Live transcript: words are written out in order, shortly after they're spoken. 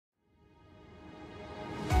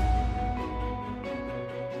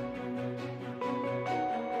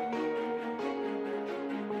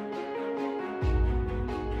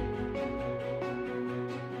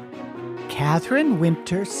Katherine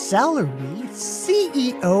Sellery,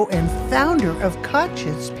 CEO and founder of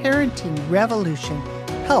Conscious Parenting Revolution,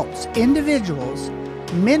 helps individuals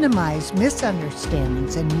minimize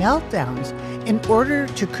misunderstandings and meltdowns in order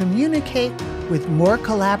to communicate with more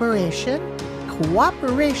collaboration,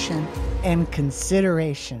 cooperation, and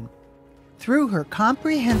consideration. Through her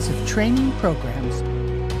comprehensive training programs,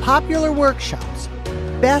 popular workshops,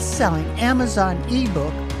 best-selling Amazon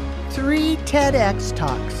ebook, 3 TEDx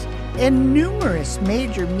talks, and numerous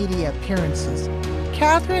major media appearances,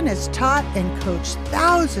 Katherine has taught and coached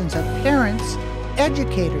thousands of parents,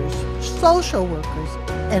 educators, social workers,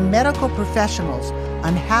 and medical professionals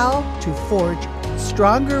on how to forge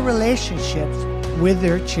stronger relationships with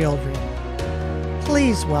their children.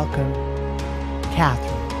 Please welcome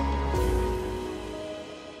Katherine.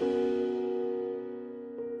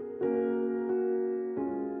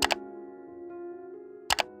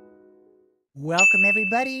 Welcome,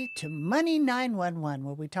 everybody, to Money 911,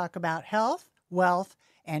 where we talk about health, wealth,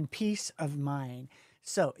 and peace of mind.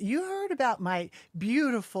 So you heard about my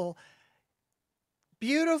beautiful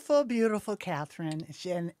Katherine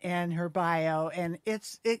and her bio, and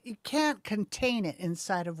you can't contain it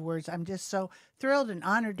inside of words. I'm just so thrilled and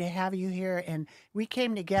honored to have you here, and we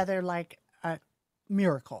came together like a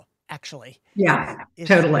miracle, actually. Yeah,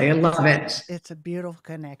 totally. I love it. It's a beautiful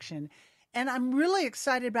connection. And I'm really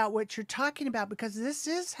excited about what you're talking about because this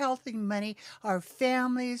is healthy money, our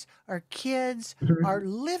families, our kids, our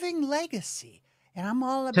Mhm. living legacy. And I'm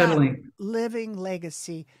all about Totally. living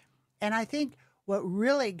legacy. And I think what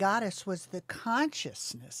really got us was the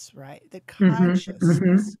consciousness, right? The Hmm. consciousness.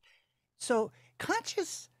 Hmm. So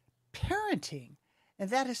conscious parenting, and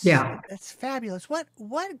Yeah. that's fabulous. What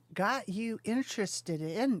got you interested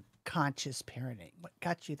in conscious parenting? What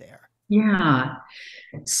got you there? Yeah.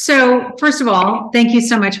 So, first of all, thank you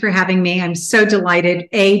so much for having me. I'm so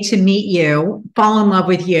delighted, to meet you, fall in love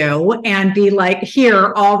with you, and be like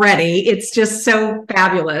here already. It's just so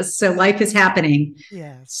fabulous. So, life is happening.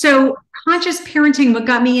 Yes. So, conscious parenting, what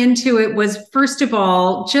got me into it was, first of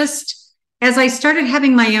all, just as I started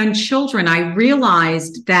having my own children, I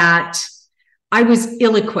realized that I was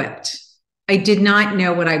ill equipped. I did not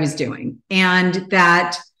know what I was doing, and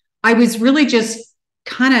that I was really just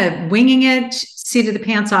kind of winging it, seat of the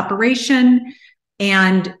pants operation.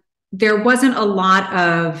 And there wasn't a lot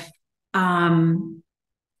of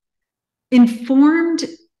informed,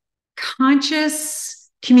 conscious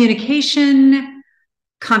communication,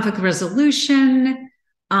 conflict resolution.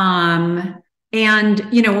 And,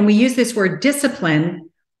 when we use this word discipline,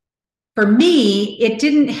 for me, it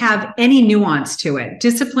didn't have any nuance to it.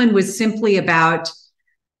 Discipline was simply about,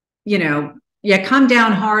 you know, you come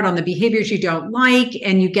down hard on the behaviors you don't like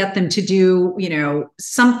and you get them to do,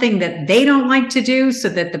 something that they don't like to do so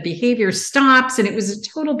that the behavior stops. And it was a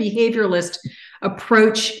total behavioralist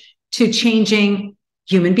approach to changing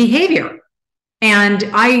human behavior. And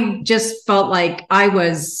I just felt like I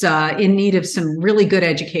was in need of some really good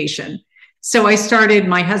education. So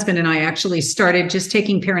my husband and I actually started just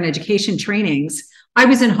taking parent education trainings. I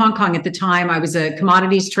was in Hong Kong at the time. I was a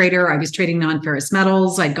commodities trader. I was trading non-ferrous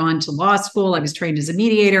metals. I'd gone to law school. I was trained as a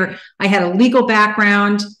mediator. I had a legal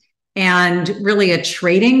background and really a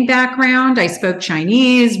trading background. I spoke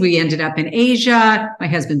Chinese. We ended up in Asia. My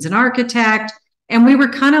husband's an architect. And we were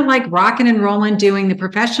kind of like rocking and rolling, doing the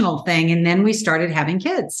professional thing. And then we started having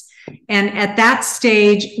kids. And at that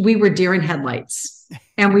stage, we were deer in headlights.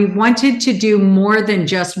 And we wanted to do more than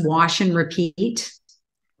just wash and repeat.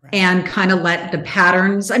 Right. And kind of let the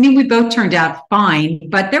patterns, we both turned out fine,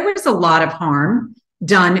 but there was a lot of harm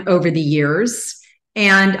done over the years.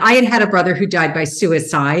 And I had a brother who died by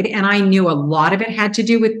suicide. And I knew a lot of it had to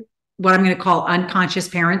do with what I'm going to call unconscious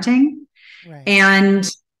parenting. Right. And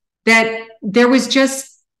that there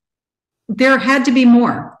had to be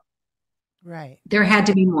more. Right. There had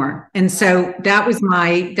to be more. And so that was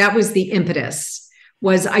the impetus,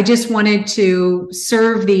 was I just wanted to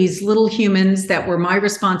serve these little humans that were my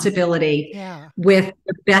responsibility with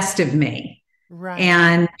the best of me. Right.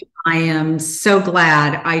 And I am so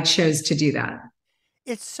glad I chose to do that.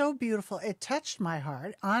 It's so beautiful. It touched my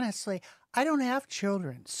heart. Honestly, I don't have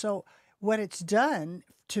children. So what it's done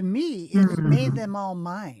to me is made them all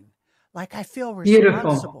mine. Like I feel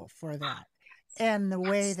responsible for that. And the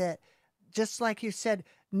way that, just like you said,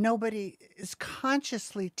 nobody is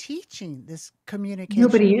consciously teaching this communication.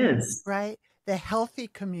 Nobody is. Right? The healthy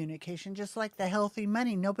communication, just like the healthy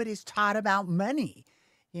money. Nobody's taught about money.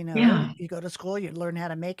 Yeah. You go to school, you learn how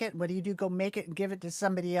to make it. What do? Go make it and give it to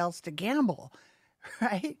somebody else to gamble.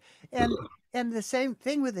 Right? And the same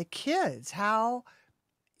thing with the kids. How,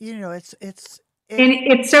 and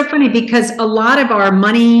it's so funny because a lot of our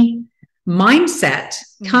money mindset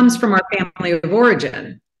comes from our family of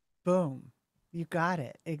origin. Boom. You got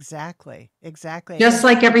it. Exactly. Exactly. Just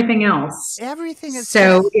like everything else. Everything is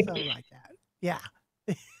So, just so like that. Yeah.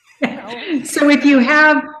 So if you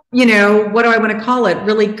have, what do I want to call it?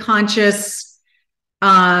 Really conscious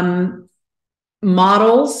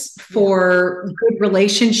models for good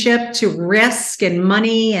relationship to risk and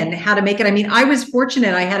money and how to make it. I mean, I was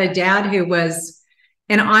fortunate. I had a dad who was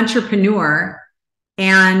an entrepreneur,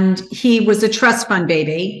 and he was a trust fund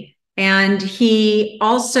baby, and he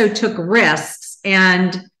also took risks.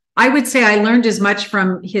 And I would say I learned as much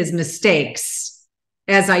from his mistakes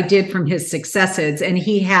as I did from his successes. And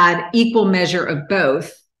he had equal measure of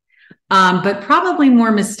both, but probably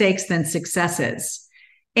more mistakes than successes.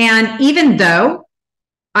 And even though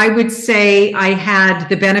I would say I had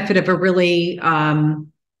the benefit of a really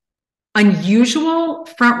unusual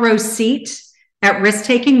front row seat at risk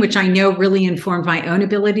taking, which I know really informed my own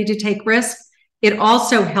ability to take risks, it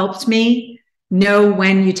also helped me know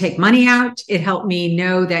when you take money out. It helped me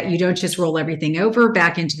know that you don't just roll everything over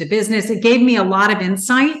back into the business. It gave me a lot of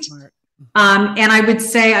insight. And I would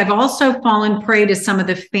say I've also fallen prey to some of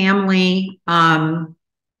the family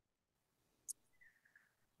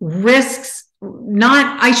risks.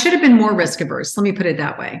 I should have been more risk averse. Let me put it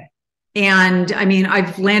that way. And I mean,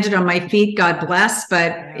 I've landed on my feet, God bless,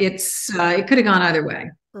 but it could have gone either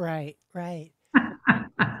way. Right.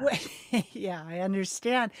 Yeah, I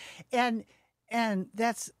understand. And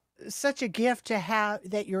that's such a gift to have,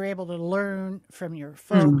 that you're able to learn from your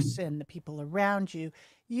folks and the people around you.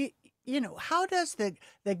 How does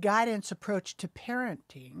the guidance approach to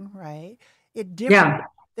parenting, right? It different.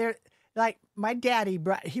 There, like my daddy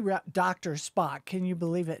he brought Dr. Spock. Can you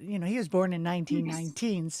believe it? He was born in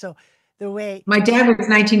 1919. So the way my dad was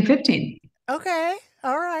 1915. Okay.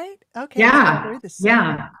 All right. Okay. Yeah. So we're the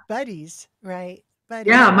same buddies, right?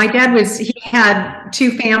 Yeah. My dad he had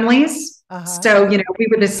two families. So, we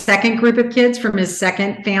were the second group of kids from his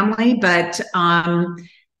second family, but, and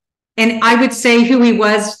I would say who he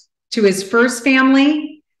was to his first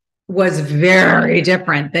family was very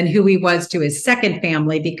different than who he was to his second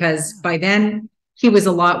family, because by then he was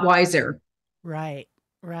a lot wiser. Right.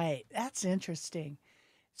 That's interesting.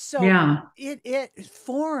 So it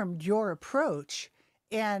formed your approach,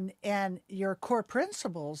 and your core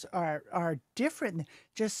principles are different than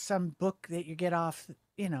just some book that you get off,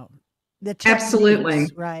 the techniques, absolutely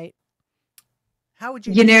right? How would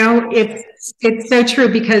you? It's so true,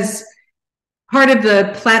 because part of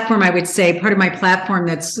the platform, I would say, part of my platform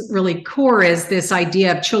that's really core is this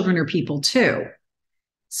idea of children are people too.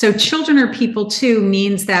 So children are people too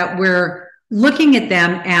means that we're looking at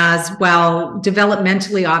them as, well,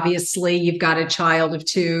 developmentally, obviously, you've got a child of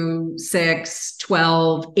 2, 6,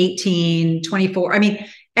 12, 18, 24. I mean,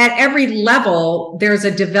 at every level, there's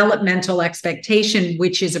a developmental expectation,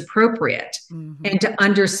 which is appropriate. And to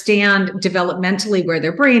understand developmentally where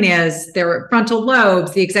their brain is, their frontal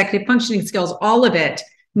lobes, the executive functioning skills, all of it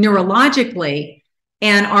neurologically,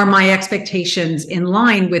 and are my expectations in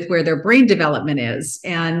line with where their brain development is?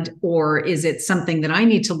 Or is it something that I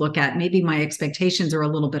need to look at? Maybe my expectations are a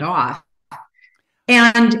little bit off.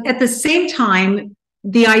 And at the same time,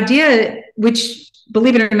 the idea, which,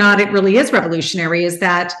 believe it or not, it really is revolutionary, is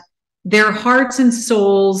that their hearts and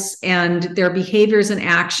souls and their behaviors and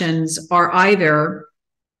actions are either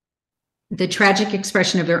the tragic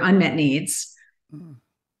expression of their unmet needs,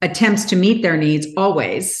 attempts to meet their needs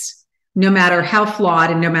always, no matter how flawed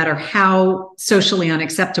and no matter how socially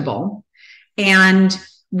unacceptable. And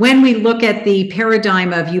when we look at the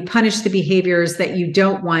paradigm of you punish the behaviors that you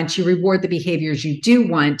don't want, you reward the behaviors you do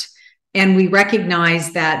want, and we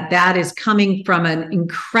recognize that that is coming from an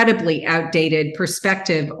incredibly outdated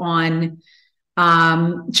perspective on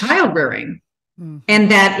child rearing,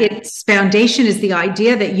 and that its foundation is the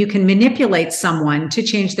idea that you can manipulate someone to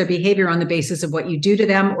change their behavior on the basis of what you do to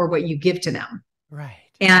them or what you give to them. Right.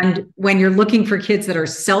 And when you're looking for kids that are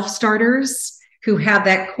self-starters, who have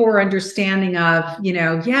that core understanding of,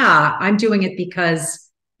 I'm doing it because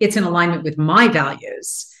it's in alignment with my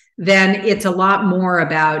values, then it's a lot more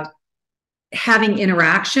about having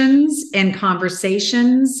interactions and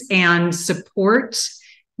conversations and support,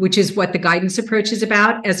 which is what the guidance approach is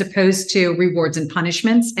about, as opposed to rewards and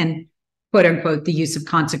punishments and, quote unquote, the use of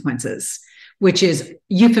consequences, which is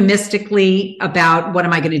euphemistically about what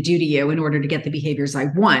am I going to do to you in order to get the behaviors I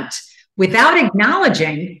want, without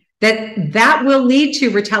acknowledging that will lead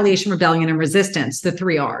to retaliation, rebellion, and resistance, the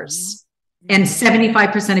 3 R's. And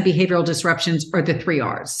 75% of behavioral disruptions are the 3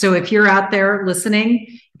 R's. So if you're out there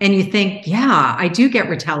listening and you think, yeah, I do get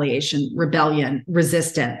retaliation, rebellion,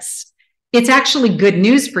 resistance, it's actually good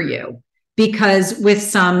news for you, because with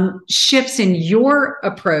some shifts in your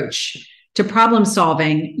approach to problem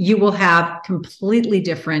solving, you will have completely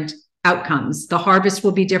different outcomes. The harvest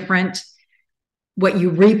will be different. What you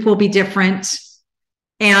reap will be different.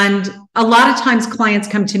 And a lot of times clients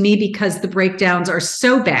come to me because the breakdowns are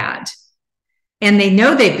so bad and they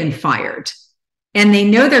know they've been fired and they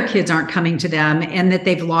know their kids aren't coming to them and that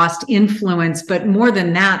they've lost influence. But more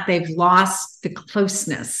than that, they've lost the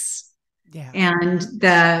closeness. Yeah. And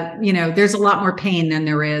there's a lot more pain than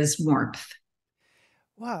there is warmth.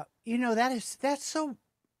 Wow. That's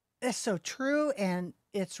so true. And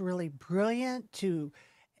it's really brilliant to,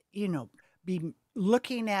 be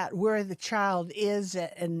looking at where the child is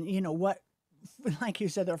and, what, like you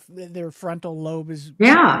said, their frontal lobe is.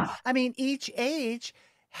 Yeah. I mean, each age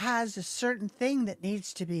has a certain thing that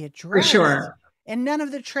needs to be For addressed. sure. And none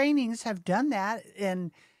of the trainings have done that.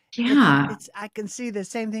 And Yeah. I can see the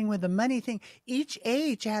same thing with the money thing. Each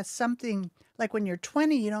age has something. Like when you're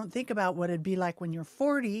 20, you don't think about what it'd be like when you're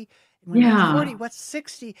 40. And when you're 40, what's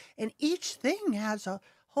 60? And each thing has a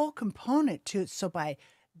whole component to it. So by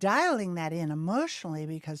dialing that in emotionally,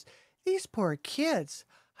 because these poor kids,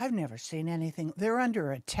 I've never seen anything. They're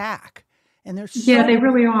under attack. And they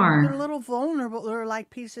really they're are. a little vulnerable. They're like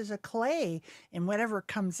pieces of clay, and whatever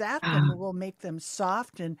comes at them will make them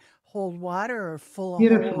soft and hold water, or full of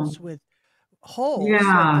Beautiful. holes with holes.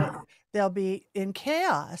 Yeah. They'll be in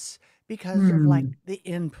chaos because of like the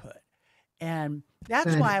input. And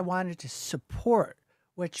that's why I wanted to support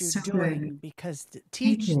what you're doing, because to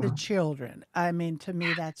teach the children. I mean, to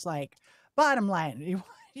me, that's like bottom line.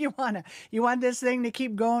 You want this thing to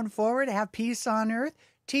keep going forward, have peace on earth,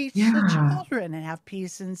 teach the children and have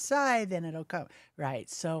peace inside, then it'll come. Right.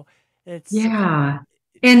 So it's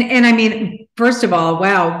And I mean, first of all,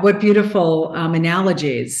 wow, what beautiful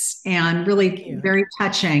analogies, and really very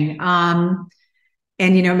touching.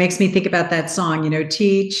 And, it makes me think about that song,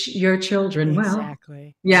 teach your children well.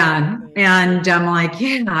 Exactly. Yeah. And I'm like,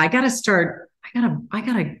 I gotta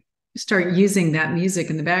start using that music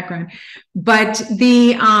in the background. But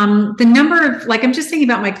the number of, like, I'm just thinking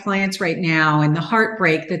about my clients right now and the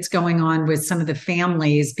heartbreak that's going on with some of the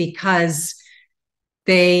families because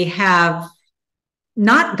they have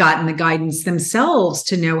not gotten the guidance themselves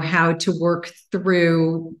to know how to work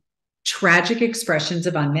through tragic expressions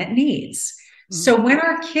of unmet needs. So when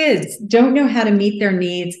our kids don't know how to meet their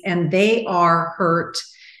needs and they are hurt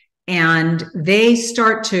and they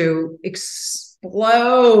start to explode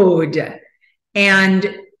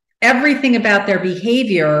and everything about their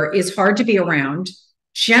behavior is hard to be around,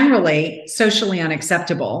 generally socially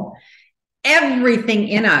unacceptable, everything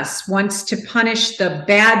in us wants to punish the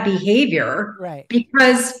bad behavior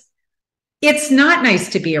because it's not nice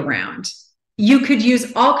to be around. You could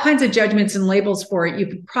use all kinds of judgments and labels for it. You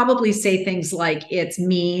could probably say things like it's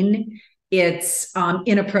mean, it's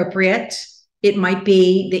inappropriate. It might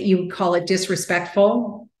be that you would call it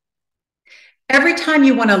disrespectful. Every time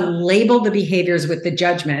you want to label the behaviors with the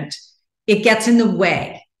judgment, it gets in the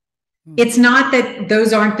way. It's not that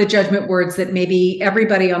those aren't the judgment words that maybe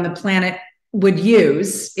everybody on the planet would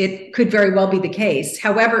use. It could very well be the case.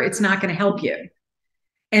 However, it's not going to help you.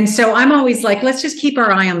 And so I'm always like, let's just keep our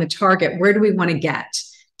eye on the target. Where do we want to get?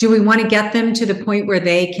 Do we want to get them to the point where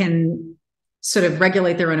they can sort of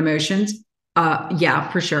regulate their own emotions? Yeah,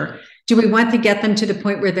 for sure. Do we want to get them to the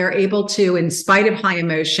point where they're able to, in spite of high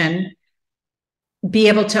emotion, be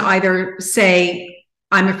able to either say,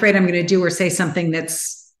 I'm afraid I'm going to do or say something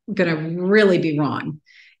that's going to really be wrong?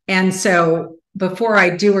 And so before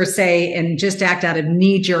I do or say and just act out of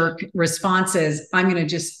knee-jerk responses, I'm going to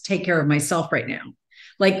just take care of myself right now.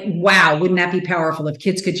 Like, wow, wouldn't that be powerful if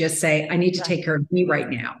kids could just say, I need to take care of me right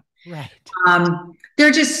now. Right. There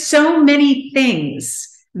are just so many things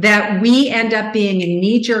that we end up being a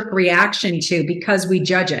knee-jerk reaction to because we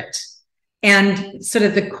judge it. And sort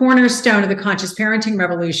of the cornerstone of the conscious parenting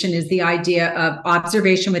revolution is the idea of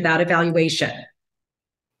observation without evaluation.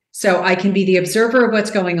 So I can be the observer of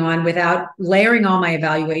what's going on without layering all my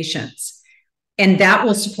evaluations. And that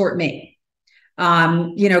will support me.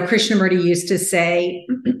 Krishnamurti used to say,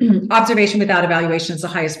 observation without evaluation is the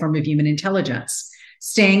highest form of human intelligence.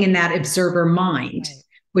 Staying in that observer mind,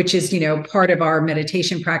 which is, part of our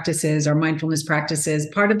meditation practices, our mindfulness practices,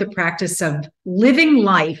 part of the practice of living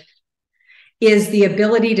life is the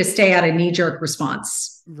ability to stay out of knee-jerk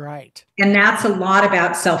response. Right. And that's a lot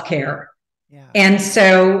about self-care. Yeah. And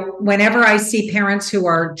so whenever I see parents who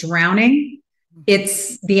are drowning,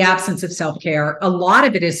 it's the absence of self-care. A lot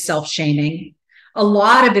of it is self-shaming. A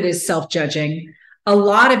lot of it is self-judging. A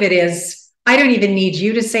lot of it is, I don't even need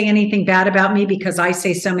you to say anything bad about me because I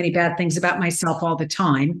say so many bad things about myself all the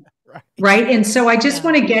time. Right. right? And so I just Yeah.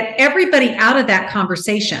 want to get everybody out of that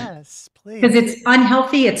conversation Yes, because please. it's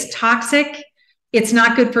unhealthy, it's toxic, it's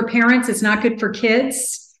not good for parents, it's not good for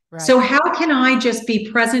kids. Right. So how can I just be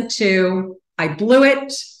present to, I blew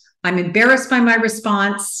it, I'm embarrassed by my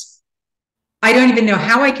response, I don't even know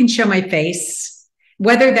how I can show my face,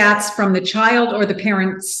 whether that's from the child or the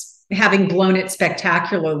parents having blown it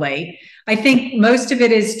spectacularly. I think most of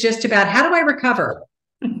it is just about how do I recover?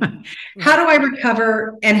 How do I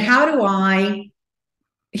recover and how do I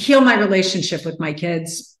heal my relationship with my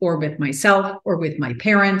kids or with myself or with my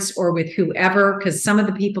parents or with whoever? Because some of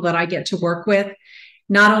the people that I get to work with,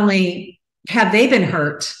 not only have they been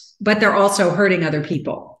hurt, but they're also hurting other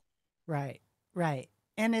people. Right. Right.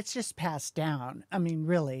 And it's just passed down. I mean,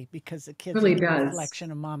 really, because the It kids are really the does.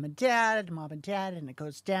 reflection of mom and dad, and it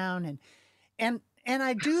goes down. And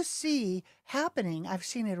I do see happening. I've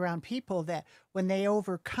seen it around people that when they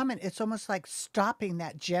overcome it, it's almost like stopping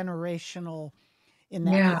that generational in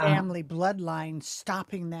that Yeah. family bloodline,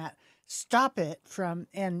 stop it from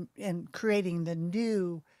and creating the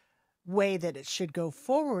new way that it should go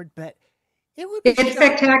forward. But it would be It's shocking.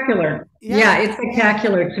 spectacular. Yeah, Yeah, it's yeah,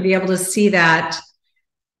 spectacular to be able to see that.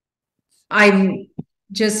 I'm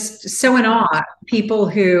just so it's in awe. People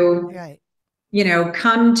who, right.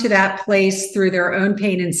 come to that place through their own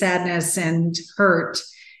pain and sadness and hurt,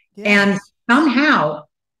 and Yes, somehow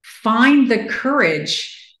find the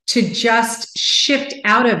courage to just shift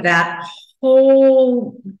out of that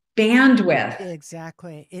whole bandwidth.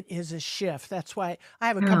 exactly. It is a shift. That's why I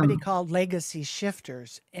have a Yeah. company called Legacy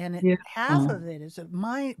Shifters, and half Beautiful. of it is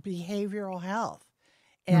my behavioral health.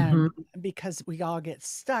 And Mhm. because we all get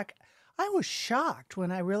stuck, I was shocked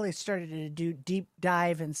when I really started to do deep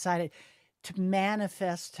dive inside it to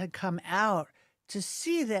manifest, to come out, to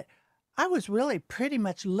see that I was really pretty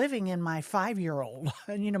much living in my 5-year-old.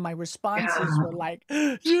 And, my responses Yeah. were like,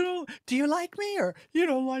 do you like me? Or you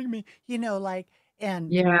don't like me?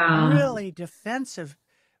 And Yeah. really defensive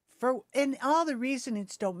and all the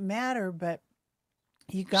reasonings don't matter, but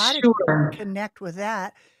you got to Sure. connect with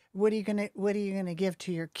that. What are you gonna give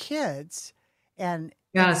to your kids? And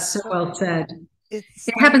Yeah, so well said. it's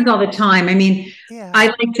It like, happens all the time. I mean, I yeah,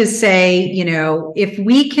 like to say, if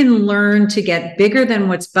we can learn to get bigger than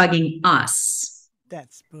what's bugging us,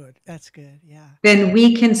 that's good. That's good. Yeah. then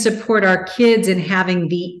we can support our kids in having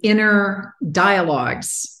the inner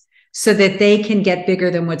dialogues so that they can get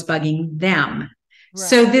bigger than what's bugging them.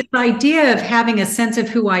 So, Right. this idea of having a sense of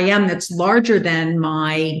who I am that's larger than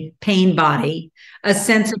my pain body, a Yeah.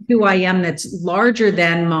 sense of who I am that's larger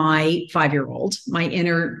than my 5-year old, my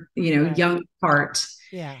inner, Right. young part.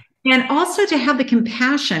 Yeah. And also to have the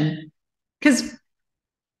compassion, because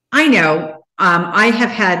I know I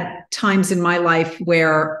have had times in my life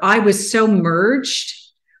where I was so merged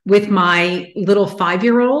with my little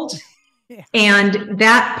 5-year old, Yeah. and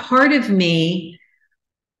that part of me,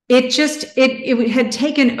 it had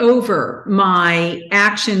taken over my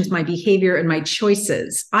actions, my behavior, and my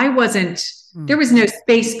choices. There was no Mhm.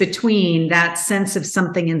 space between that sense of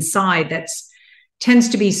something inside that tends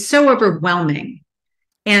to be so overwhelming.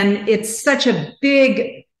 And it's such a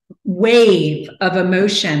big wave of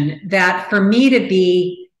emotion that for me to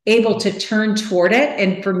be able to turn toward it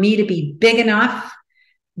and for me to be big enough,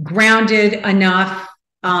 grounded enough,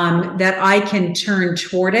 that I can turn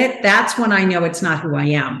toward it, that's when I know it's not who I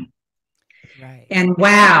am. Right. And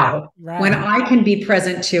wow, when Right. I can be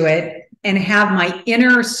present to it and have my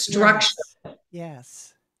inner structure. Yes.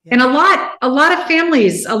 Yes. And Yes. a lot of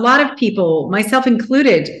families, a lot of people, myself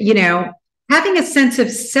included, having a sense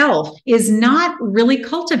of self is not really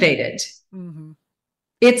cultivated. Hmm.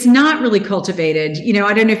 It's not really cultivated.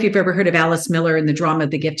 I don't know if you've ever heard of Alice Miller in the drama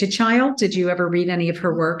The Gifted Child. Did you ever read any of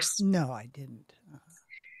her works? No, I didn't.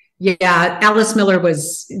 Yeah, Alice Miller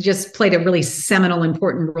was just played a really seminal,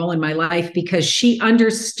 important role in my life because she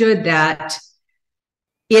understood that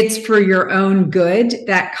it's for your own good,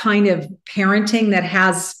 that kind of parenting that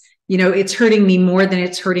has, it's hurting me more than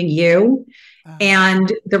it's hurting you. Uh,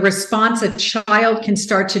 And the response a child can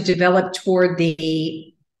start to develop toward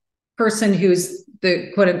the person who's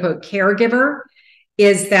the quote unquote caregiver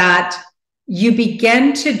is that you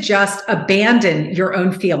begin to just abandon your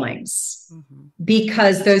own feelings mhm.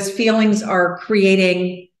 because those feelings are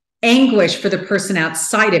creating anguish for the person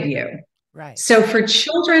outside of you. Right. So for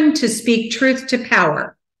children to speak truth to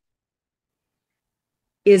power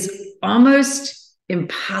is almost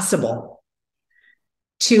impossible.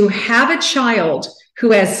 To have a child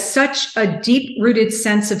who has such a deep rooted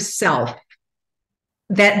sense of self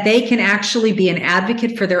that they can actually be an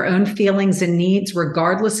advocate for their own feelings and needs,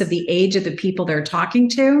 regardless of the age of the people they're talking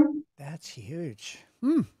to, That's huge.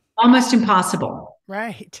 Hmm. almost impossible.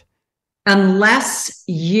 Right. unless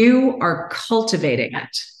you are cultivating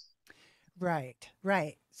it. Right,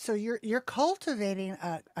 right. So you're cultivating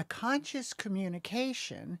a conscious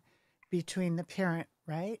communication between the parent,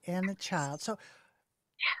 right, and the child. So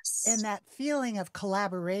and Yes. that feeling of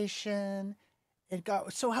collaboration, it go.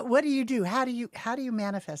 So what do you do? How do you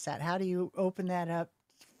manifest that? How do you open that up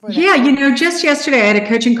for that? Yeah, just yesterday I had a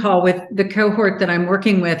coaching call with the cohort that I'm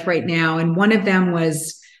working with right now, and one of them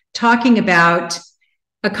was talking about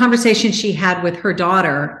a conversation she had with her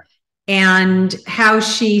daughter and how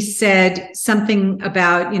she said something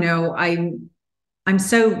about, I'm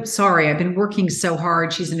so sorry. I've been working so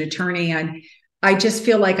hard. She's an attorney, and I just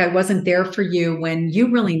feel like I wasn't there for you when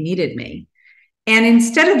you really needed me. And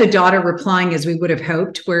instead of the daughter replying as we would have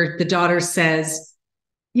hoped, where the daughter says,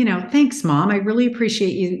 thanks, mom. I really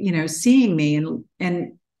appreciate you, seeing me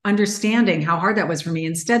and understanding how hard that was for me.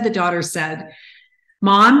 Instead, the daughter said,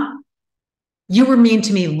 Mom, you were mean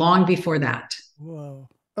to me long before that. Whoa.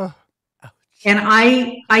 Oh, ouch. And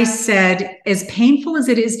I said, as painful as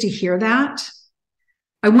it is to hear that,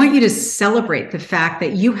 I want you to celebrate the fact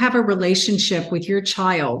that you have a relationship with your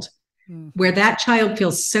child where Mhm. that child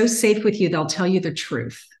feels so safe with you, they'll tell you the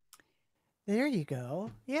truth. There you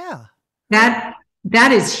go. Yeah. Right.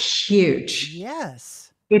 That is huge.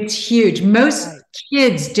 Yes. It's huge. Most Right.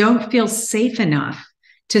 kids don't feel safe enough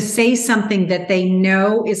to say something that they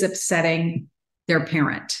know is upsetting their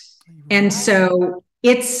parent. And Right. so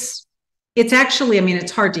it's actually, I mean,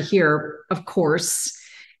 it's hard to hear, of course.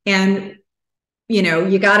 And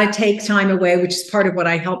you got to take time away, which is part of what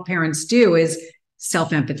I help parents do is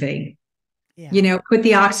self-empathy. Yeah. Put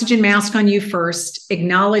the oxygen mask on you first,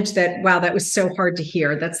 acknowledge that, wow, that was so hard to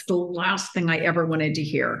hear. That's the last thing I ever wanted to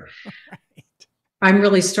hear. Right. I'm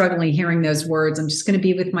really struggling hearing those words. I'm just going to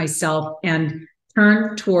be with myself and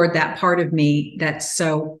turn toward that part of me that's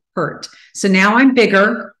so hurt. So now I'm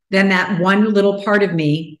bigger than that one little part of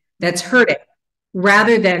me that's Mhm. hurting,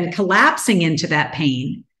 rather than collapsing into that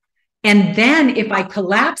pain. And then if I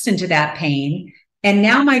collapse into that pain, and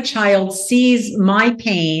now my child sees my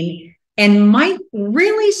pain and might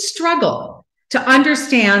really struggle to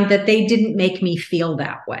understand that they didn't make me feel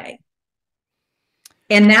that way.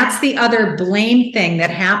 And that's the other blame thing that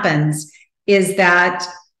happens, is that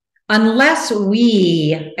unless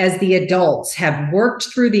we as the adults have worked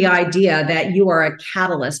through the idea that you are a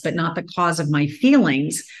catalyst but not the cause of my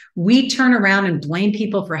feelings, we turn around and blame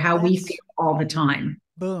people for how we feel That's all the time.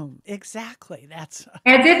 boom. Exactly. That's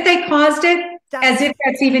As if they caused it, as that's if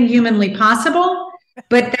that's even humanly possible.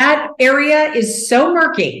 But that area is so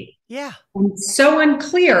murky yeah. and so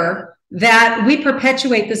unclear that we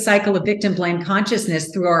perpetuate the cycle of victim blame consciousness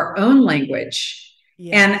through our own language.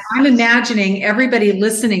 And Yes. I'm imagining everybody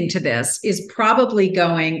listening to this is probably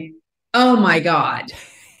going, oh my God,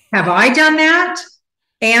 have I done that?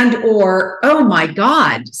 And, or, oh my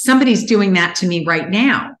God, somebody's doing that to me right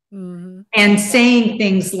now. Mhm. And saying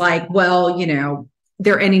things like, well,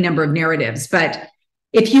 there are any number of narratives, but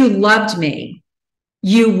if you loved me,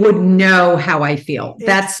 you would know how I feel.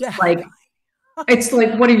 That's like, Exactly. it's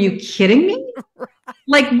like, what, are you kidding me? Right.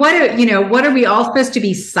 Like, what are we all supposed to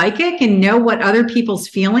be psychic and know what other people's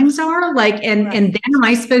feelings are? Like, and Right. then am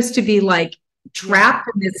I supposed to be like Yeah. trapped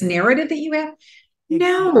in this narrative that you have?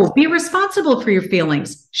 No, be Exactly. responsible for your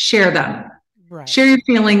feelings. Share them. Right. Share your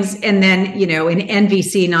feelings. And then, in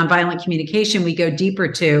NVC, nonviolent communication, we go deeper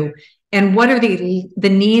to, and what are the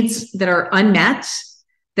needs that are unmet,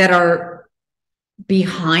 that are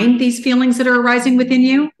behind these feelings that are arising within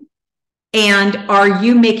you? And are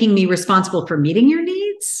you making me responsible for meeting your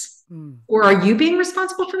needs? Mm. Or are you being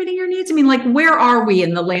responsible for meeting your needs? I mean, like, where are we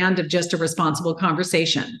in the land of just a responsible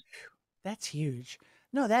conversation? That's huge.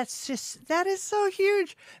 No, that is so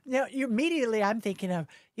huge. Now, immediately I'm thinking of,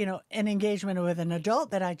 an engagement with an adult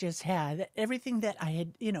that I just had. Everything that I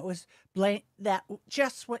had, was blame that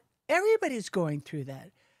just what everybody's going through that.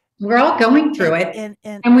 We're all going through And it.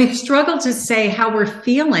 and And we've struggled to say how we're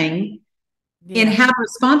feeling and yeah. have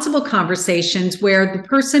responsible conversations where the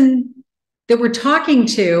person that we're talking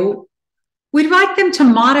to, we'd like them to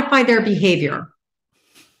modify their behavior.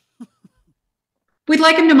 We'd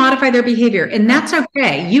like them to modify their behavior, and Right. that's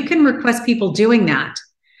okay. You can request people doing that,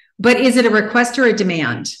 but is it a request or a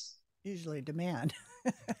demand? Usually demand.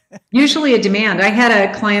 Usually a demand. I had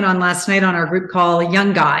a client on last night on our group call, a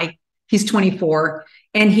young guy. He's 24,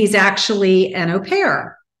 and he's actually an au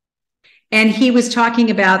pair. And he was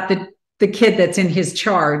talking about the kid that's in his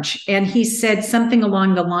charge. And he said something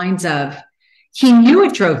along the lines of, he knew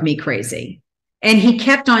it drove me crazy, and he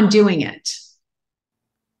kept on doing it.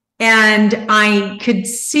 And I could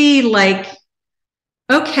see, like,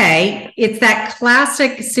 okay, it's that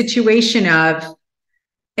classic situation of,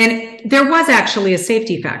 And there was actually a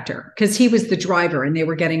safety factor because he was the driver and they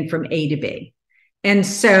were getting from A to B. And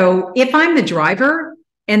so if I'm the driver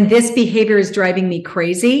and this behavior is driving me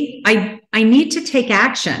crazy, I need to take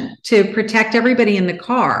action to protect everybody in the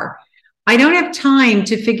car. I don't have time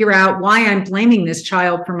to figure out why I'm blaming this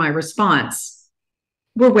child for my response.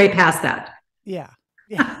 We're way past that. Yeah.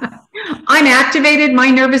 I'm activated. My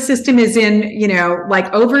nervous system is in,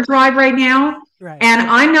 like overdrive right now. Right. And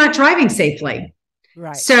I'm not driving safely.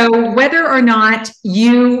 Right. So whether or not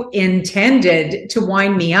you intended to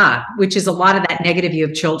wind me up, which is a lot of that negative view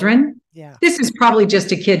of children, this is probably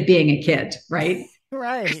just a kid being a kid, right?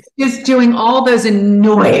 Right. Just doing all those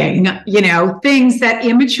annoying, things that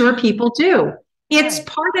immature people do. It's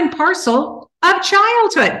part and parcel of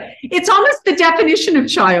childhood. It's almost the definition of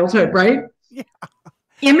childhood, right? Yeah.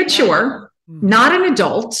 Immature, not an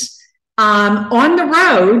adult, on the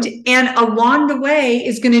road, and along the way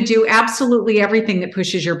is going to do absolutely everything that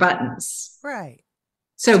pushes your buttons. Right.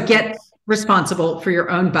 So get responsible for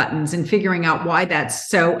your own buttons and figuring out why that's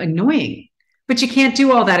so annoying. But you can't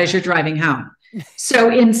do all that as you're driving home.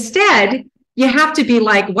 So instead, you have to be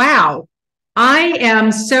like, wow, I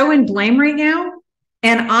am so in blame right now.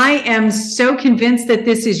 And I am so convinced that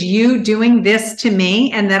this is you doing this to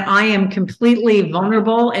me and that I am completely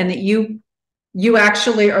vulnerable and that you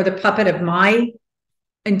actually are the puppet of my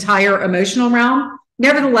entire emotional realm.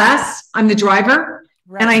 Nevertheless, I'm the driver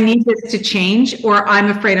and I need this to change or I'm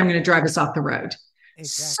afraid I'm going to drive us off the road.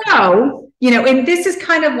 Exactly. So, and this is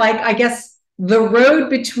kind of like, I guess, the road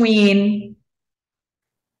between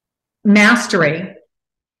mastery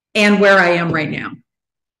and where I am right now.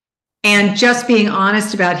 And just being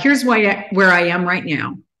honest about here's where I am right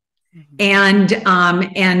now. And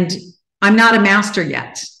I'm not a master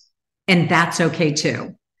yet. And that's okay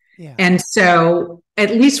too. Yeah. And so at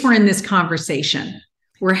least we're in this conversation.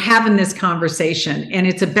 We're having this conversation. And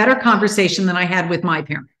it's a better conversation than I had with my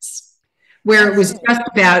parents, where it was just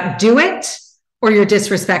about do it or you're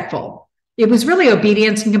disrespectful. It was really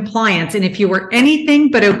obedience and compliance. And if you were anything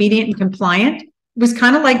but obedient and compliant, it was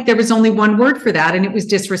kind of like there was only one word for that, and it was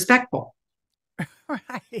disrespectful.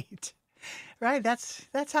 Right. Right.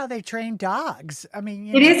 That's how they train dogs. I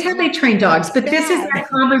mean, it is how they train dogs, but this is that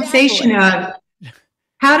conversation of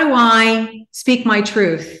how do I speak my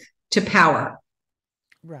truth to power?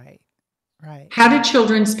 Right. Right. How do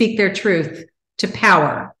children speak their truth to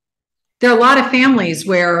power? There are a lot of families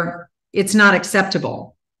where it's not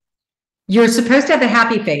acceptable. You're supposed to have a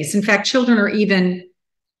happy face. In fact, children are even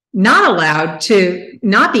not allowed to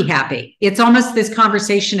not be happy. It's almost this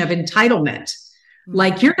conversation of entitlement.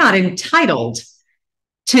 Like you're not entitled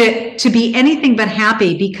to be anything but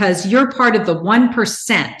happy because you're part of the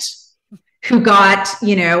 1% who got,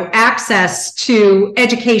 access to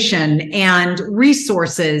education and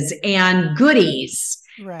resources and goodies.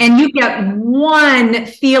 Right. And you get one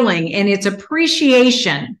feeling and it's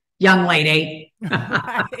appreciation, young lady.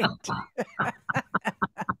 Right.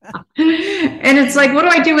 And it's like, what do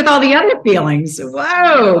I do with all the other feelings?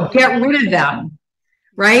 Whoa, get rid of them.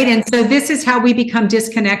 Right. And so this is how we become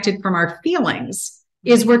disconnected from our feelings,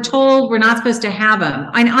 is we're told we're not supposed to have them.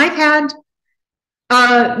 And I've had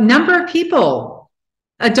a number of people,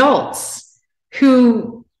 adults,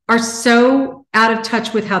 who are so out of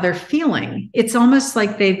touch with how they're feeling. It's almost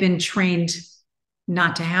like they've been trained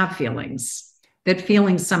not to have feelings, that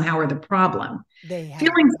feelings somehow are the problem.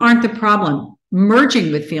 Feelings aren't the problem.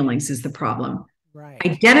 Merging with feelings is the problem. Right.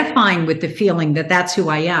 Identifying with the feeling that that's who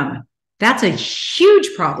I am. That's a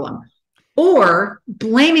huge problem. Or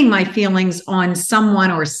blaming my feelings on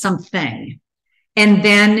someone or something, and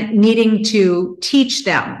then needing to teach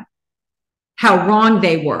them how wrong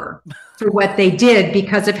they were for what they did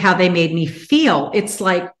because of how they made me feel. It's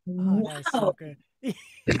like, wow, so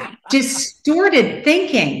distorted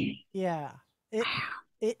thinking. Yeah.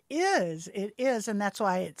 It is. And that's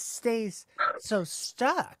why it stays so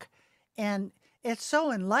stuck. And it's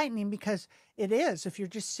so enlightening because it is. If you're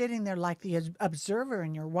just sitting there like the observer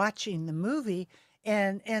and you're watching the movie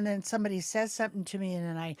and then somebody says something to me and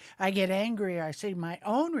then I get angry or I see my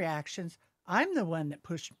own reactions, I'm the one that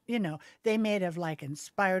pushed, they may have like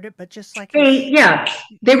inspired it, but just like.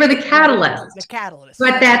 They were the catalyst. The catalyst.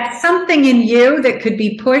 But that something in you that could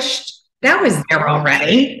be pushed, that was there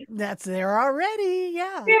already. That's there already.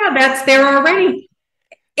 Yeah. Yeah, that's there already.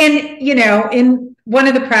 And, in one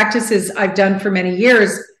of the practices I've done for many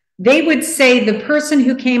years, they would say the person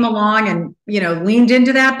who came along and, leaned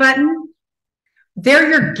into that button, they're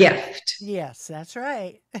your gift. Yes, that's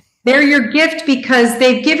right. They're your gift because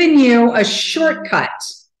they've given you a shortcut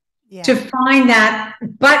to find that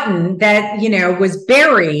button that, was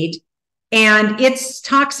buried and it's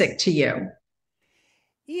toxic to you.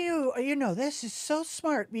 You know, this is so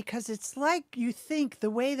smart because it's like you think the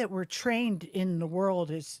way that we're trained in the world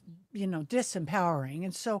is, disempowering.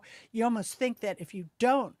 And so you almost think that if you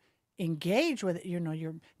don't engage with it,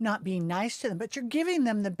 you're not being nice to them, but you're giving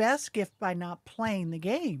them the best gift by not playing the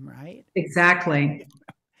game, right? Exactly.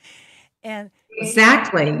 And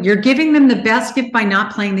Exactly. You're giving them the best gift by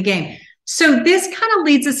not playing the game. So this kind of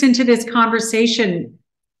leads us into this conversation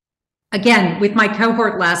again with my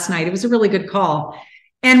cohort last night. It was a really good call.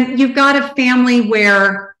 And you've got a family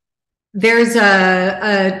where there's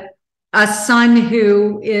a son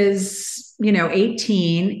who is,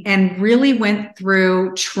 18 and really went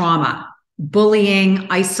through trauma,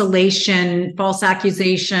 bullying, isolation, false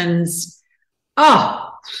accusations. Oh,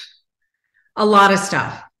 a lot of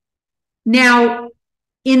stuff. Now,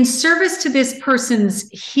 in service to this person's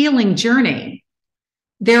healing journey,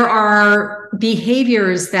 there are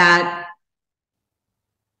behaviors that,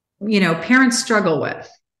 parents struggle with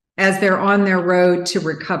as they're on their road to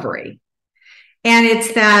recovery. And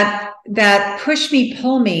it's that push me,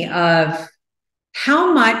 pull me of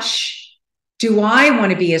how much do I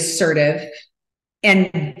want to be assertive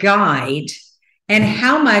and guide, and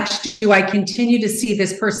how much do I continue to see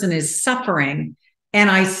this person as suffering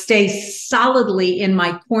and I stay solidly in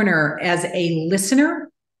my corner as a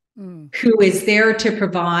listener who is there to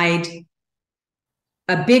provide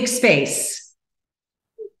a big space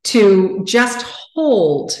to just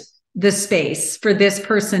hold the space for this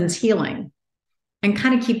person's healing, and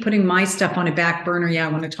kind of keep putting my stuff on a back burner. Yeah,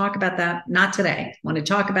 I want to talk about that. Not today. I want to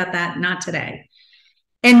talk about that. Not today.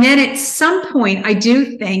 And then at some point, I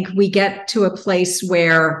do think we get to a place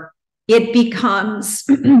where it becomes,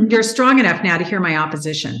 you're strong enough now to hear my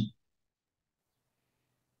opposition.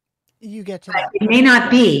 You get to that. It may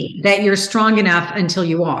not be that you're strong enough until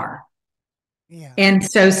you are. Yeah. And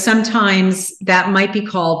so sometimes that might be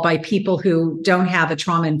called, by people who don't have a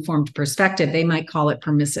trauma-informed perspective, they might call it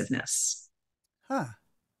permissiveness. Huh.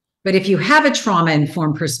 But if you have a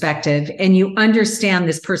trauma-informed perspective and you understand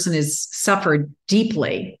this person has suffered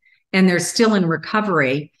deeply and they're still in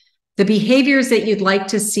recovery, the behaviors that you'd like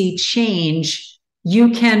to see change,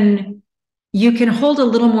 you can hold a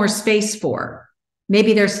little more space for.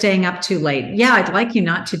 Maybe they're staying up too late. Yeah, I'd like you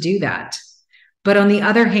not to do that. But on the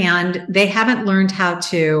other hand, they haven't learned how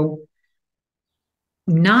to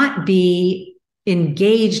not be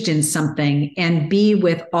engaged in something and be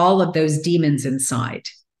with all of those demons inside.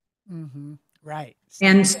 Mm-hmm. Right.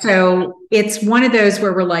 And so it's one of those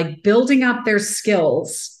where we're like building up their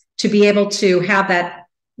skills to be able to have that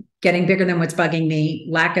getting bigger than what's bugging me,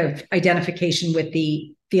 lack of identification with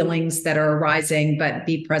the feelings that are arising, but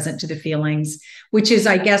be present to the feelings, which is,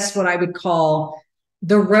 I guess, what I would call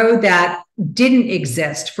the road that didn't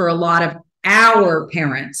exist for a lot of our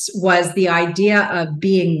parents, was the idea of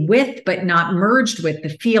being with, but not merged with the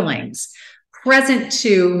feelings, present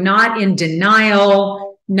to, not in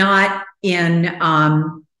denial, not in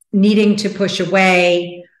needing to push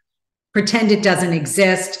away, pretend it doesn't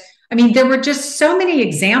exist. I mean, there were just so many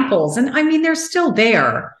examples, and I mean, they're still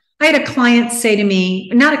there. I had a client say to me,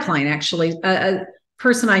 not a client, actually, a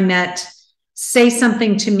person I met say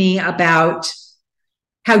something to me about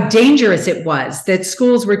how dangerous it was that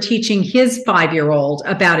schools were teaching his 5-year-old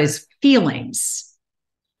about his feelings.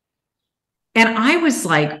 And I was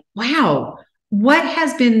like, wow, what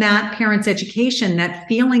has been that parent's education, that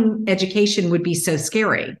feeling education would be so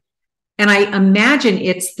scary? And I imagine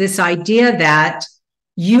it's this idea that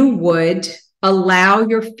you would allow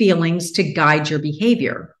your feelings to guide your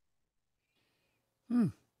behavior.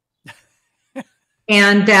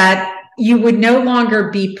 And that you would no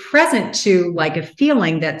longer be present to like a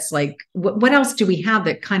feeling that's like, what else do we have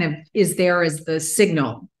that kind of is there as the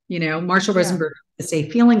signal? Marshall Rosenberg would say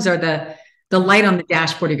feelings are the light on the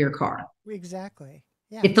dashboard of your car. Exactly.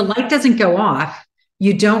 Yeah. If the light doesn't go off,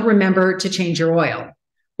 you don't remember to change your oil,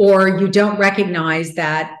 or you don't recognize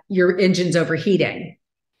that your engine's overheating.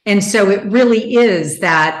 And so it really is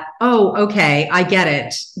that, oh, okay, I get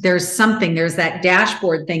it. There's that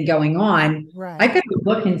dashboard thing going on. Right. I could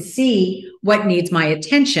look and see what needs my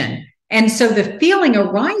attention. And so the feeling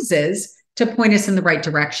arises to point us in the right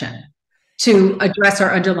direction, to address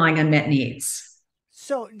our underlying unmet needs.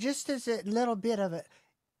 So just as a little bit of it,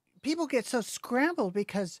 people get so scrambled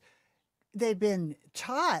because they've been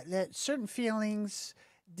taught that certain feelings,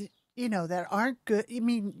 that aren't good. I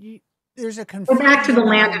mean, there's a confusion. Go back to the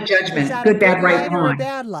land of judgment. Good, bad, right, wrong. Or a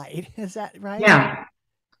bad light. Is that right? Yeah.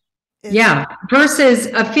 Yeah. Versus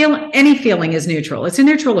any feeling is neutral. It's a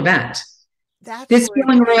neutral event. This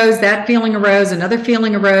feeling arose, that feeling arose, another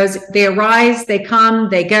feeling arose. They arise, they come,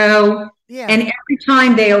 they go. Yeah. And every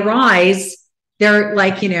time they arise, they're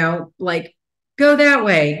like, good, go that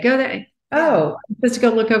way, go that. Yeah. Oh, I'm supposed to go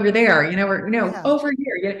look over there, you know, or no, Yeah. over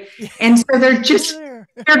here. And so they're just, There.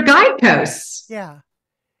 they're guideposts. Yeah.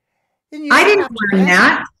 And you I don't didn't have to learn answer.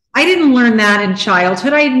 that. I didn't learn that in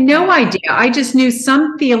childhood. I had no idea. I just knew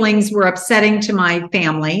some feelings were upsetting to my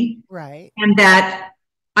family. Right. And that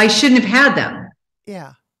I shouldn't have had them.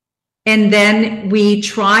 Yeah. And then we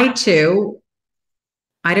try to,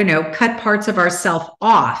 I don't know, cut parts of ourselves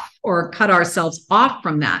off or cut ourselves off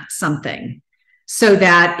from that something so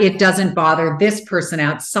that it doesn't bother this person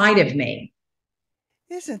outside of me.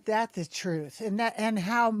 Isn't that the truth? And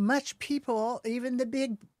how much people, even the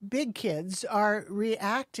big kids, are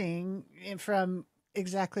reacting from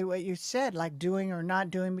exactly what you said, like doing or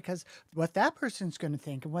not doing because what that person's going to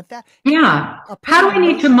think and what that. Yeah. How do I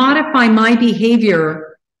need to emotion. modify my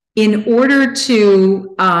behavior in order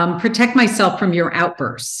to protect myself from your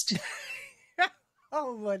outburst?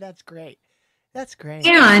 Oh boy, that's great. That's great.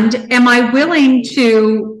 And am I willing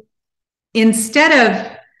to, instead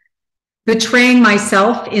of betraying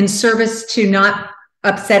myself in service to not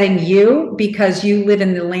upsetting you because you live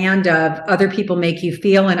in the land of other people make you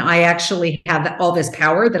feel, and I actually have all this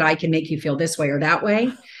power that I can make you feel this way or that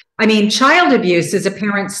way. I mean, child abuse is a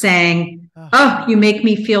parent saying, oh, you make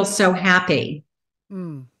me feel so happy.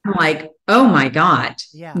 I'm like, oh my God.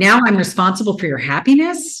 Yeah. Now I'm responsible for your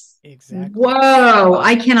happiness? Exactly. Whoa,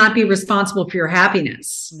 I cannot be responsible for your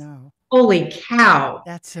happiness. No. Holy cow.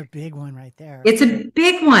 That's a big one right there. It's a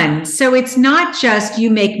big one. So it's not just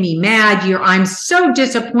you make me mad, I'm so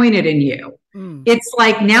disappointed in you. It's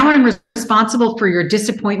like now I'm responsible for your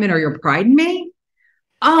disappointment or your pride in me.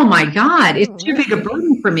 Oh my God, it's too big a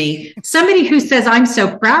burden for me. Somebody who says I'm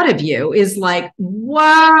so proud of you is like,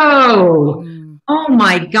 whoa, oh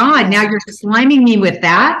my God, now you're sliming me with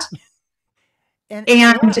that.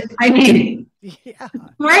 And I mean, yeah.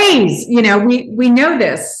 Praise, you know, we know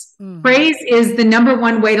this. Praise is the number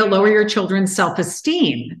one way to lower your children's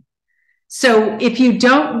self-esteem. So if you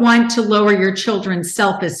don't want to lower your children's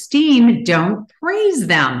self-esteem, don't praise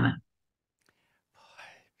them.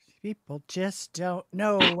 People just don't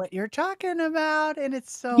know what you're talking about. And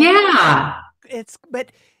it's so,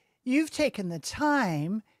 but you've taken the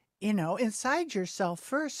time, you know, inside yourself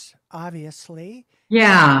first, obviously.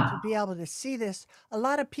 Yeah. To be able to see this. A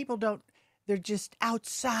lot of people don't, they're just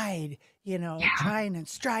outside, you know, trying and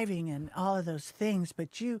striving and all of those things.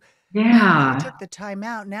 But you took the time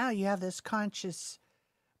out. Now you have this conscious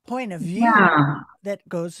point of view that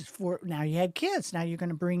goes for, now you had kids. Now you're going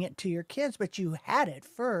to bring it to your kids, but you had it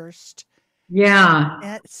first. Yeah.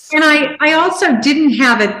 And I also didn't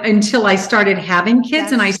have it until I started having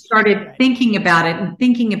kids and I started thinking about it.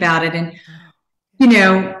 And, you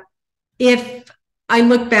know, if I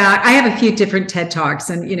look back, I have a few different TED Talks,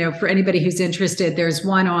 and, you know, for anybody who's interested, there's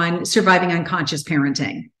one on surviving unconscious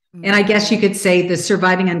parenting. And I guess you could say the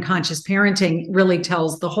surviving unconscious parenting really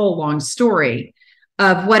tells the whole long story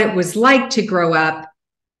of what it was like to grow up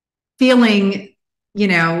feeling, you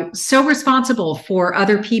know, so responsible for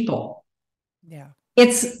other people. Yeah.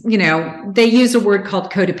 It's, you know, they use a word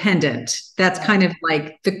called codependent. That's kind of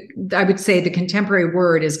like I would say the contemporary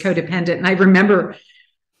word is codependent. And I remember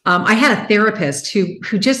I had a therapist who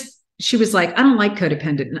just, she was like, I don't like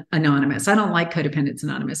Codependent Anonymous. I don't like Codependence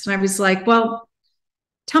Anonymous. And I was like, well,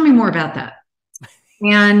 tell me more about that.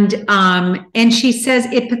 And she says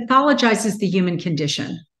it pathologizes the human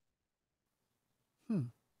condition.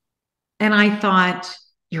 And I thought,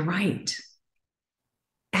 you're right.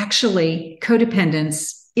 Actually,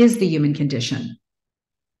 codependence is the human condition.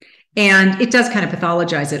 And it does kind of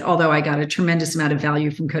pathologize it, although I got a tremendous amount of value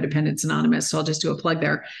from Codependence Anonymous. So I'll just do a plug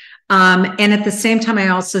there. And at the same time, I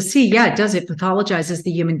also see, it does. It pathologizes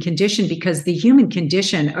the human condition because the human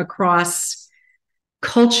condition across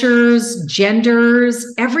cultures,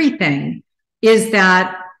 genders, everything is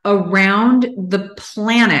that around the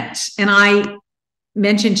planet. And I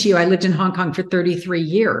mentioned to you, I lived in Hong Kong for 33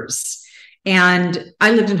 years. And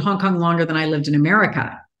I lived in Hong Kong longer than I lived in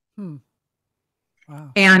America.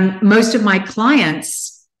 Wow. And most of my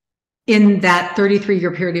clients in that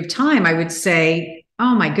 33-year period of time, I would say,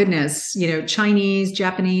 oh my goodness, you know, Chinese,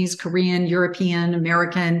 Japanese, Korean, European,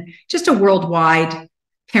 American, just a worldwide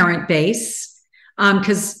parent base.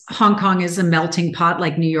 Because Hong Kong is a melting pot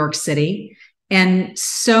like New York City, and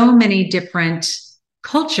so many different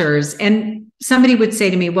cultures. And somebody would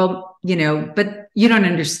say to me, well, you know, but you don't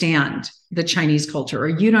understand the Chinese culture, or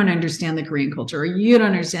you don't understand the Korean culture, or you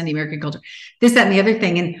don't understand the American culture, this, that, and the other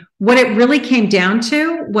thing. And what it really came down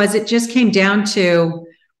to was it just came down to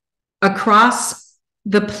across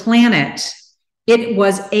the planet, it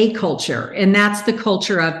was a culture. And that's the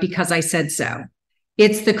culture of because I said so.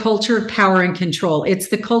 It's the culture of power and control. It's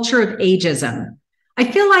the culture of ageism. I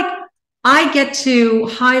feel like I get to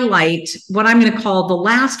highlight what I'm going to call the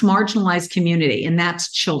last marginalized community, and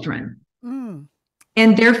that's children. Mm.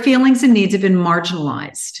 And their feelings and needs have been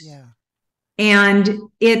marginalized. Yeah. And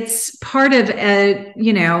it's part of a, I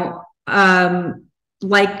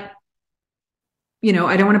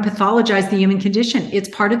don't want to pathologize the human condition. It's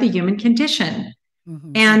part of the human condition.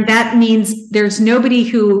 Mm-hmm. And that means there's nobody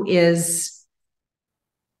who is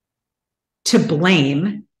to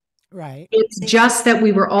blame. Right. It's just that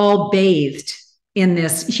we were all bathed in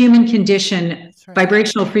this human condition, right,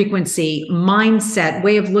 vibrational frequency, mindset,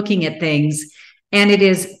 way of looking at things, and it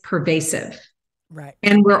is pervasive. Right.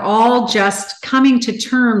 And we're all just coming to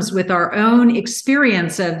terms with our own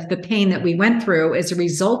experience of the pain that we went through as a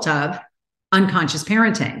result of unconscious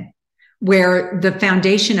parenting, where the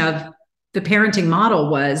foundation of the parenting model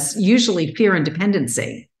was usually fear and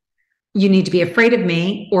dependency. You need to be afraid of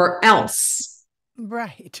me or else.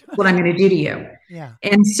 Right. What I'm going to do to you. Yeah.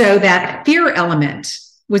 And so that fear element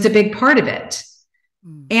was a big part of it.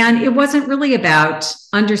 And it wasn't really about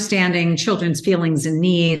understanding children's feelings and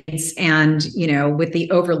needs and, with the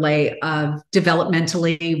overlay of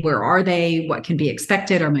developmentally, where are they? What can be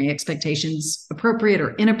expected? Are my expectations appropriate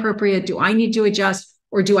or inappropriate? Do I need to adjust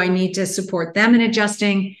or do I need to support them in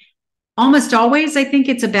adjusting? Almost always, I think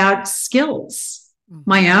it's about skills,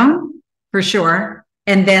 my own, for sure,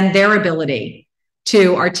 and then their ability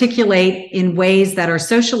to articulate in ways that are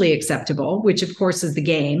socially acceptable, which of course is the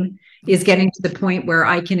game, is getting to the point where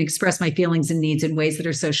I can express my feelings and needs in ways that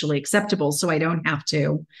are socially acceptable. So I don't have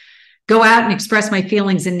to go out and express my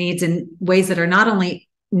feelings and needs in ways that are not only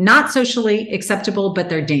not socially acceptable, but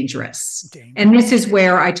they're dangerous. And this is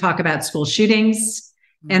where I talk about school shootings.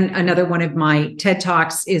 And another one of my TED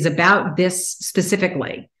Talks is about this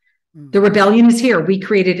specifically. The rebellion is here. We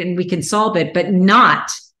create it and we can solve it, but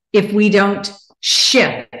not if we don't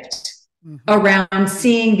shift around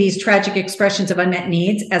seeing these tragic expressions of unmet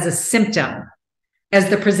needs as a symptom, as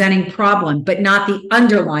the presenting problem, but not the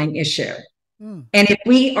underlying issue. And if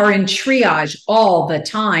we are in triage all the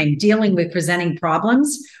time, dealing with presenting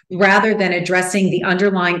problems rather than addressing the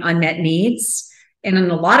underlying unmet needs, and in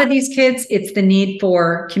a lot of these kids, it's the need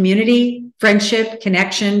for community, friendship,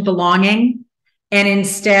 connection, belonging. And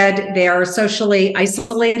instead, they are socially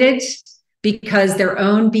isolated because their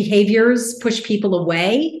own behaviors push people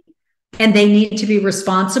away and they need to be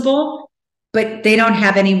responsible, but they don't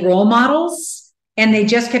have any role models. And they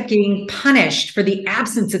just kept getting punished for the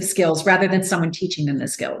absence of skills rather than someone teaching them the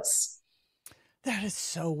skills. That is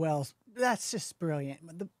so well, that's just brilliant.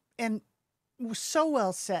 And so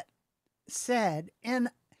well said. And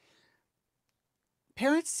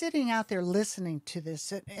parents sitting out there listening to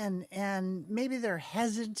this and maybe they're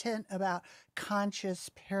hesitant about conscious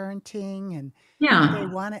parenting and they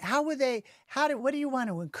want it. What do you want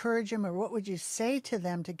to encourage them, or what would you say to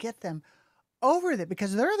them to get them over that?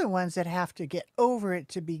 Because they're the ones that have to get over it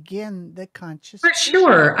to begin the conscious. For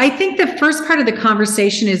sure. I think the first part of the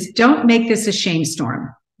conversation is don't make this a shame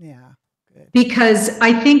storm. Yeah. Good. Because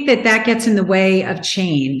I think that gets in the way of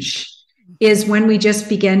change, is when we just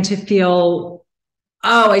begin to feel,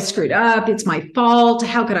 oh, I screwed up. It's my fault.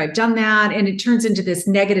 How could I have done that? And it turns into this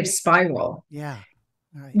negative spiral. Yeah.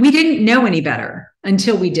 Right. We didn't know any better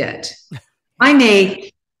until we did. I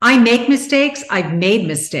make mistakes. I've made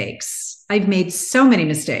mistakes. I've made so many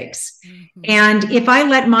mistakes. And if I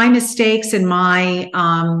let my mistakes and my,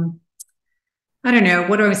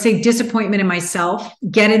 disappointment in myself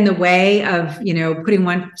get in the way of, putting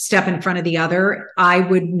one step in front of the other, I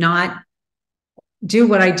would not do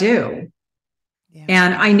what I do. Yeah.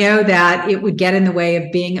 And I know that it would get in the way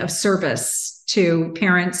of being of service to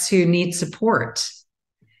parents who need support,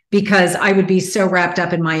 because I would be so wrapped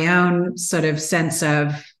up in my own sort of sense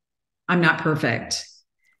of, I'm not perfect.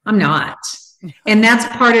 I'm not. And that's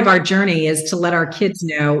part of our journey, is to let our kids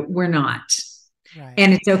know we're not. Right.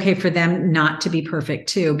 And it's okay for them not to be perfect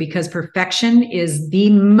too, because perfection is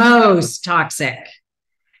the most toxic.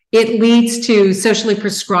 It leads to socially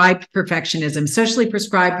prescribed perfectionism. Socially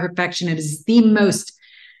prescribed perfectionism is the most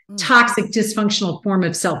toxic, dysfunctional form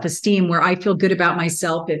of self-esteem, where I feel good about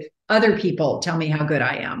myself if other people tell me how good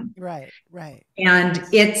I am. Right, right. And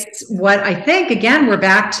it's what I think, again, we're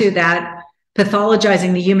back to that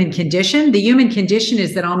pathologizing the human condition. The human condition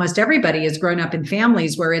is that almost everybody has grown up in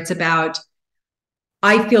families where it's about,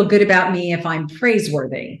 I feel good about me if I'm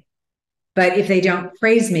praiseworthy. But if they don't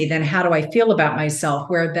praise me, then how do I feel about myself?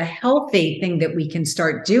 Where the healthy thing that we can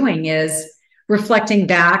start doing is reflecting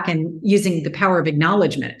back and using the power of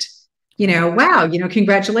acknowledgement. Wow,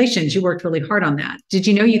 congratulations, you worked really hard on that. Did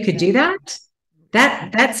you know you could do that?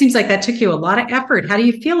 That seems like that took you a lot of effort. How do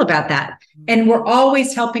you feel about that? And we're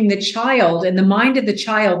always helping the child and the mind of the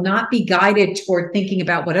child not be guided toward thinking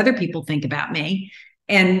about what other people think about me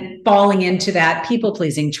and falling into that people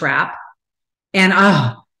pleasing trap. And,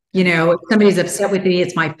 if somebody's upset with me,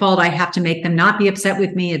 it's my fault. I have to make them not be upset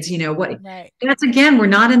with me. It's, what, Right. that's again, we're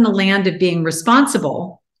not in the land of being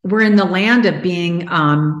responsible. We're in the land of being,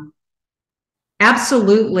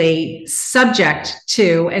 absolutely subject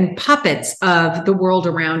to and puppets of the world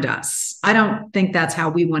around us. I don't think that's how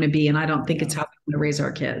we want to be. And I don't think it's how we want to raise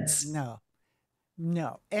our kids.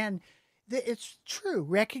 No. And it's true.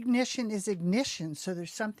 Recognition is ignition. So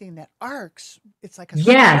there's something that arcs. It's like a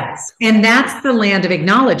yes. Spark, and that's the land of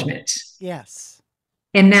acknowledgement. Yes.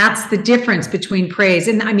 And that's the difference between praise.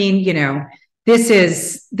 And I mean, this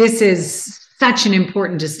is such an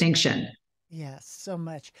important distinction. Yes, so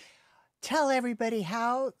much. Tell everybody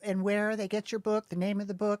how and where they get your book, the name of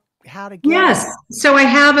the book, how to get Yes. it. So I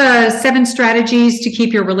have 7 strategies to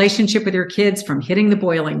keep your relationship with your kids from hitting the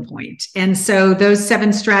boiling point. And so those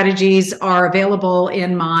 7 strategies are available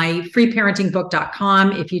in my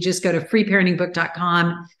freeparentingbook.com. If you just go to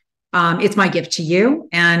freeparentingbook.com, it's my gift to you.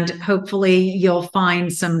 And hopefully you'll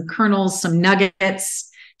find some kernels, some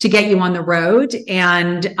nuggets to get you on the road.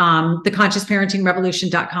 And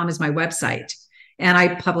theconsciousparentingrevolution.com is my website. And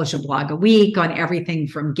I publish a blog a week on everything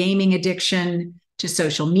from gaming addiction to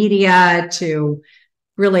social media to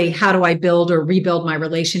really how do I build or rebuild my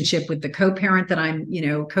relationship with the co-parent that I'm,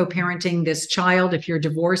 co-parenting this child. If you're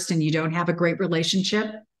divorced and you don't have a great relationship,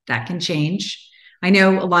 that can change. I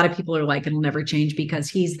know a lot of people are like, it'll never change because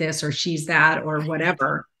he's this or she's that or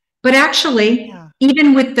whatever. But actually,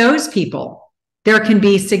 even with those people, there can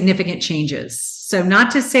be significant changes. So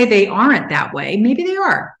not to say they aren't that way, maybe they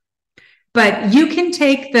are. But you can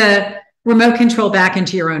take the remote control back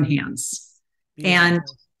into your own hands and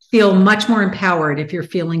feel much more empowered if you're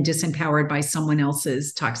feeling disempowered by someone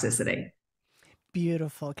else's toxicity.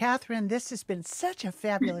 Beautiful. Katherine, this has been such a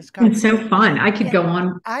fabulous conversation. It's so fun. I could go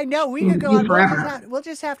on. I know we could go on forever. We'll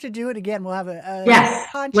just have to do it again. We'll have a yes,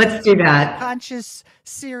 let's do that. Conscious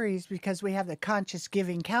series because we have the Conscious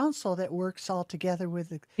Giving Council that works all together with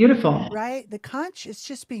the beautiful, right? The conscious,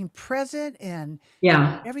 just being present and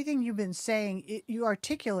everything you've been saying, you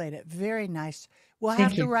articulate it very nice. We'll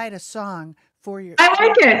have to write a song for your. I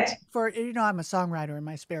like it. I'm a songwriter in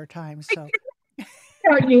my spare time, so.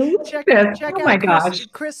 check out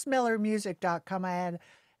KrisMillermusic.com. I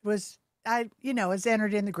was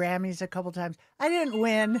entered in the Grammys a couple times. I didn't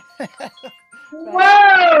win.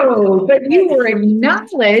 Whoa, but you were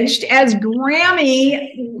acknowledged as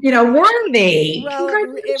Grammy, worthy. Well,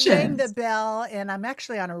 it rang the bell, and I'm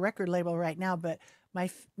actually on a record label right now, but my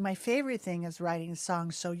favorite thing is writing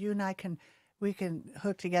songs. So you and we can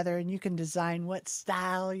hook together and you can design what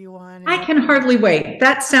style you want. I can hardly wait.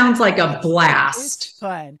 That sounds like a blast. It's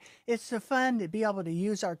fun. It's so fun to be able to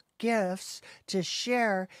use our gifts to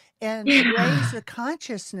share and raise the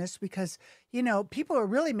consciousness because, people are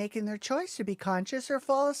really making their choice to be conscious or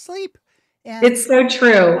fall asleep. And it's so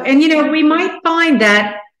true. And, we might find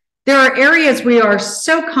that there are areas we are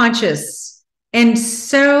so conscious and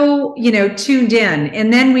so, tuned in.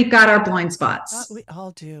 And then we've got our blind spots. We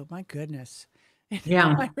all do. My goodness.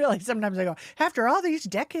 Yeah. Sometimes I go, after all these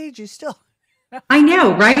decades, you still. I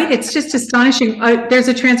know, right? It's just astonishing. There's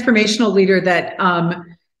a transformational leader that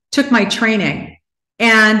took my training.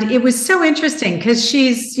 And it was so interesting because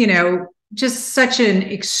she's, just such an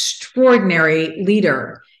extraordinary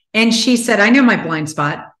leader. And she said, I know my blind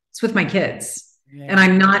spot. It's with my kids. Yeah. And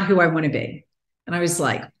I'm not who I want to be. And I was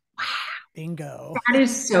like, wow. Bingo. That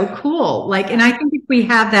is so cool. And I think if we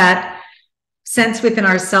have that sense within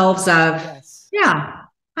ourselves of,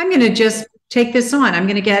 I'm going to just take this on. I'm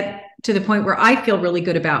going to get to the point where I feel really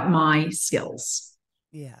good about my skills.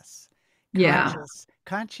 Yes.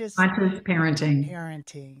 Conscious parenting.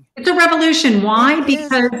 Parenting. It's a revolution. Why?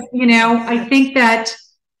 Because, I think that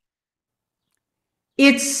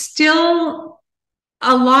it's still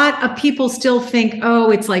a lot of people still think,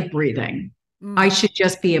 oh, it's like breathing. I should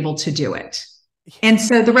just be able to do it. And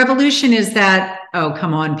so the revolution is that, oh,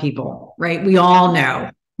 come on, people, right? We all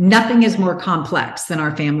know nothing is more complex than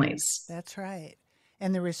our families. That's right.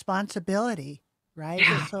 And the responsibility, right?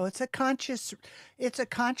 Yeah. So it's a conscious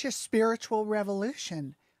spiritual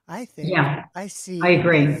revolution, I think. Yeah. I see. I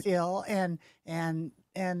agree. I feel and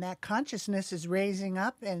that consciousness is raising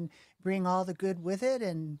up and bring all the good with it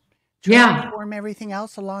and transform everything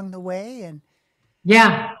else along the way. And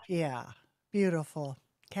beautiful.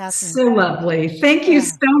 Katherine. So lovely. Thank you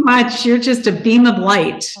so much. You're just a beam of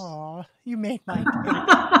light. Oh, you made my day.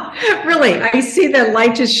 Really, I see that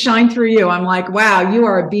light just shine through you. I'm like, wow, you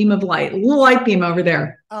are a beam of light, light beam over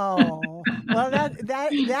there. Oh, well,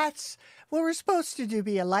 that's what we're supposed to do,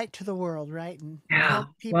 be a light to the world, right? And Yeah, help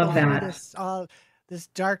people love through that. this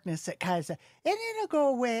darkness that kind of, and it'll go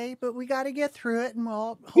away, but we got to get through it, and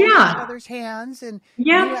we'll hold each Yeah, other's hands, and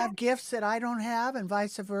you yeah, have gifts that I don't have, and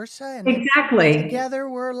vice versa, and exactly. together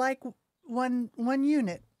we're like one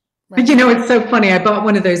unit, You right? know, it's so funny. I bought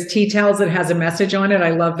one of those tea towels that has a message on it.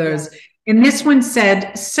 I love Yeah. those. And this one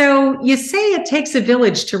said, so you say it takes a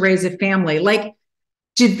village to raise a family. Like,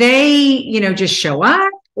 do they, just show up?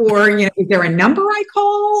 Or, is there a number I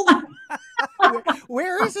call?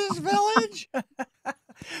 Where is this village?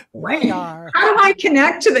 We are. How do I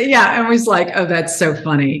connect to the? Yeah, I was like, oh, that's so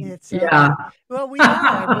funny. It's Yeah, okay. Well, we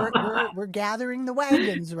are. We're gathering the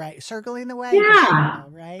wagons, right? Circling the wagons yeah, now,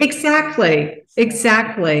 right? exactly, So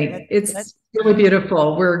exactly. let It's really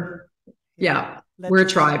beautiful. yeah. Let We're a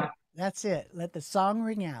this tribe. That's it. Let the song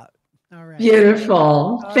ring out. All right. Beautiful.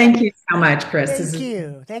 All right. Thank you so much, Kris. This Thank is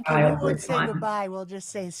you. Thank you. We wildly won't say fun. goodbye. We'll just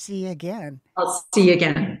say see you again. I'll see you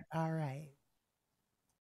again. All right.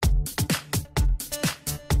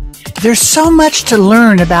 There's so much to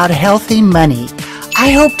learn about healthy money.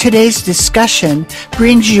 I hope today's discussion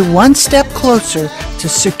brings you one step closer to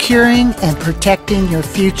securing and protecting your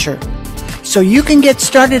future. So you can get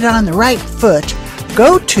started on the right foot,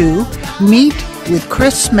 go to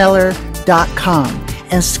meetwithkrismiller.com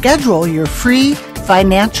and schedule your free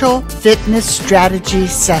financial fitness strategy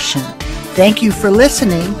session. Thank you for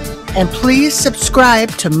listening, and please subscribe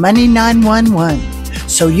to Money 911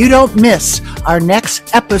 so you don't miss our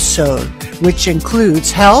next episode, which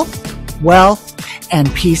includes health, wealth,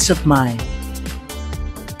 and peace of mind.